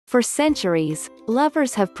For centuries,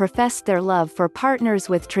 lovers have professed their love for partners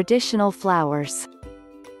with traditional flowers.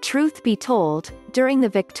 Truth be told, during the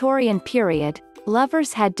Victorian period,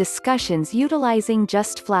 lovers had discussions utilizing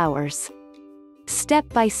just flowers. Step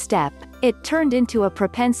by step, it turned into a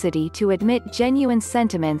propensity to admit genuine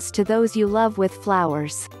sentiments to those you love with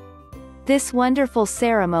flowers. This wonderful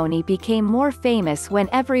ceremony became more famous when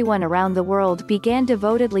everyone around the world began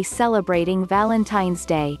devotedly celebrating Valentine's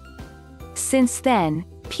Day. Since then,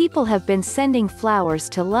 people have been sending flowers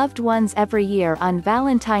to loved ones every year on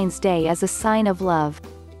Valentine's Day as a sign of love.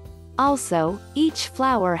 Also, each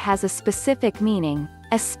flower has a specific meaning,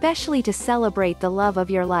 especially to celebrate the love of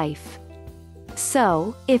your life.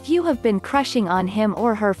 So, if you have been crushing on him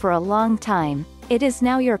or her for a long time, it is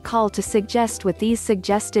now your call to suggest with these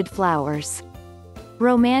suggested flowers.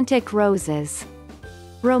 Romantic roses.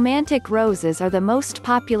 Romantic roses are the most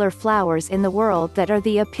popular flowers in the world that are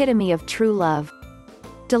the epitome of true love.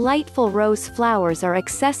 Delightful rose flowers are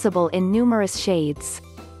accessible in numerous shades.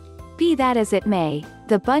 Be that as it may,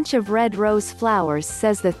 the bunch of red rose flowers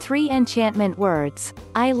says the three enchantment words,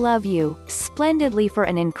 "I love you," splendidly for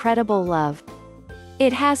an incredible love.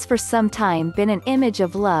 It has for some time been an image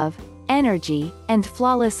of love, energy, and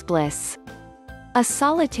flawless bliss. A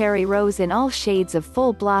solitary rose in all shades of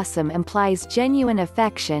full blossom implies genuine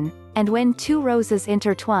affection, and when two roses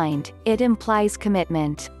intertwined, it implies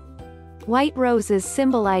commitment. White roses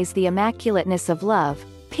symbolize the immaculateness of love,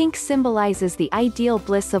 pink symbolizes the ideal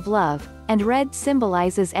bliss of love, and red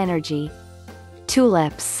symbolizes energy.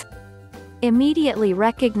 Tulips. Immediately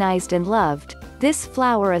recognized and loved, this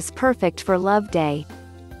flower is perfect for Love Day.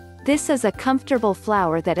 This is a comfortable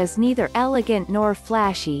flower that is neither elegant nor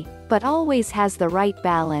flashy, but always has the right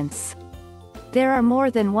balance. There are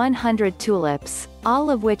more than 100 tulips,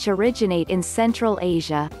 all of which originate in Central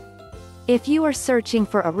Asia. If you are searching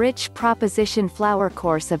for a rich proposition flower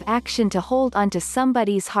course of action to hold onto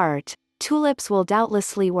somebody's heart, tulips will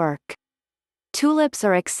doubtlessly work. Tulips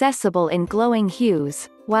are accessible in glowing hues,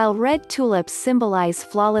 while red tulips symbolize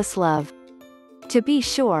flawless love. To be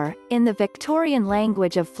sure, in the Victorian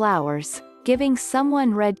language of flowers, giving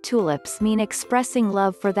someone red tulips mean expressing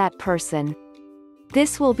love for that person.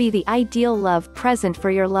 This will be the ideal love present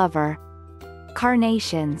for your lover.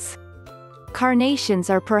 Carnations. Carnations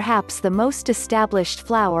are perhaps the most established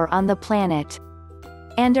flower on the planet,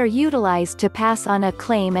 and are utilized to pass on a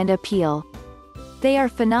claim and appeal. They are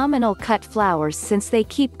phenomenal cut flowers since they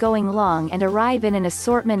keep going long and arrive in an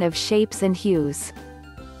assortment of shapes and hues.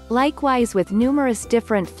 Likewise with numerous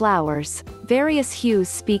different flowers, various hues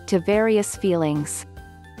speak to various feelings.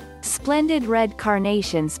 Splendid red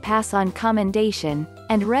carnations pass on commendation,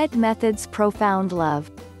 and red methods profound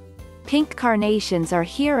love. Pink carnations are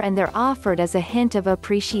here and they're offered as a hint of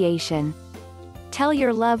appreciation. Tell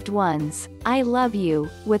your loved ones, "I love you,"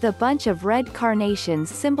 with a bunch of red carnations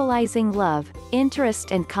symbolizing love,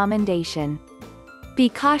 interest and commendation. Be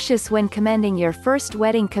cautious when commending your first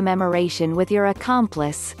wedding commemoration with your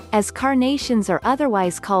accomplice, as carnations are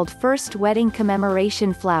otherwise called first wedding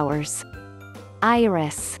commemoration flowers.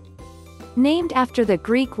 Iris. Named after the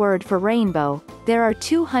Greek word for rainbow, there are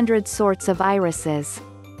 200 sorts of irises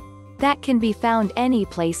that can be found any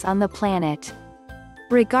place on the planet,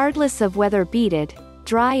 regardless of whether beaded,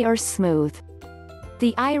 dry or smooth.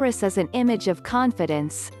 The iris is an image of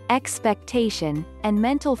confidence, expectation, and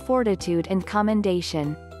mental fortitude and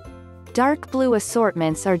commendation. Dark blue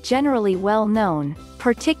assortments are generally well known,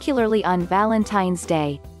 particularly on Valentine's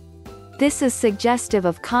Day. This is suggestive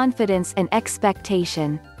of confidence and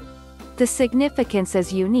expectation. The significance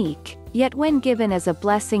is unique, yet when given as a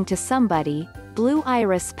blessing to somebody, blue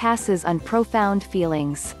iris passes on profound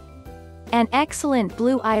feelings. An excellent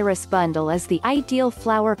blue iris bundle is the ideal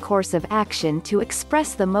flower course of action to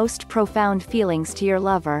express the most profound feelings to your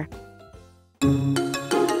lover.